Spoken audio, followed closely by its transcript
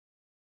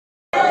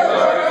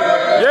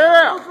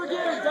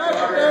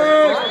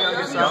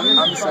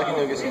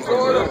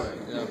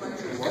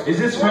Is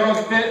this frog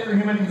fit for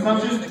human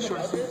consumption? Please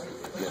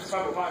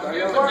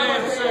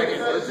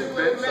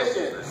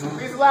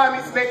allow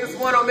me to make this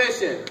one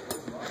omission.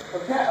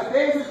 Of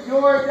days of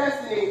your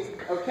destiny,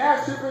 of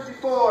cast troopers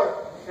before,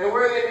 and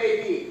where they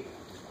may be.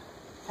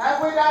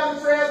 Halfway down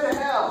the trail to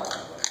hell,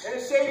 in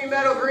a shady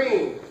meadow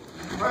green,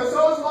 where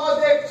so small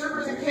day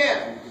troopers in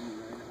camp,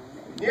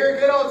 near a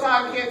good old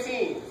time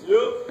canteen.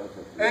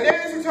 And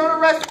there this eternal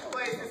resting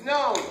place is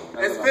known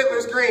as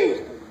Fiddler's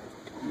Green.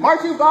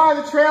 Marching by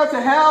the trail to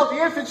hell, the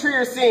infantry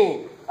are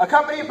seen,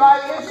 accompanied by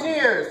the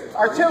engineers,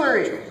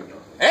 artillery,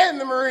 and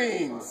the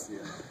Marines.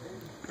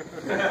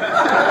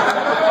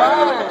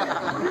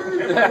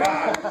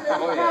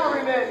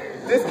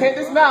 This can't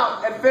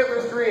dismount at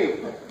Fiddler's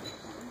Green.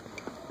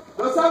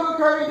 Though some go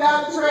curving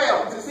down the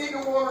trail to seek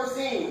a warmer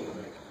scene,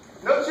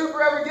 no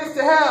trooper ever gets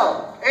to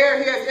hell ere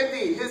he has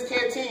emptied his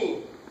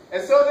canteen.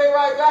 And so they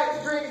ride back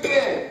to drink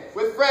again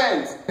with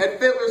friends at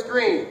Fiddler's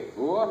Green.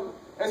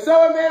 And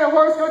so a man and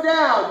horse go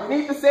down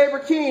beneath the saber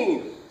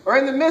keen, or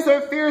in the midst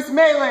of a fierce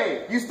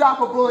melee, you stop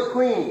a bullet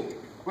clean.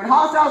 When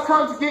hostiles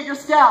come to get your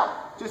scalp,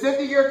 just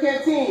empty your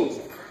canteen.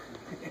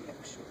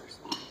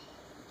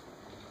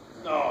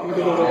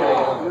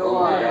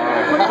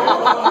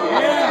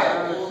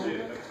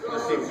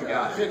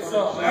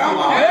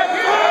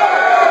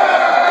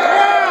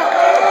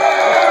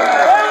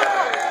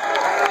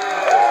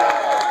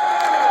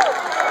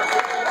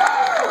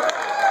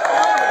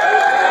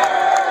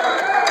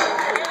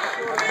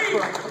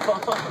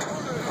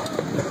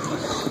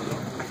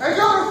 And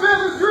go to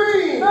Fiddler's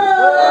Green!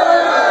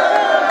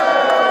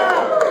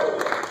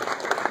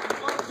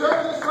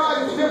 Serving this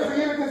ride is fit for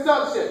human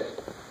consumption.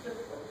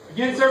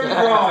 Begin serving the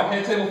frog.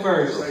 Head table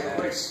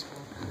first.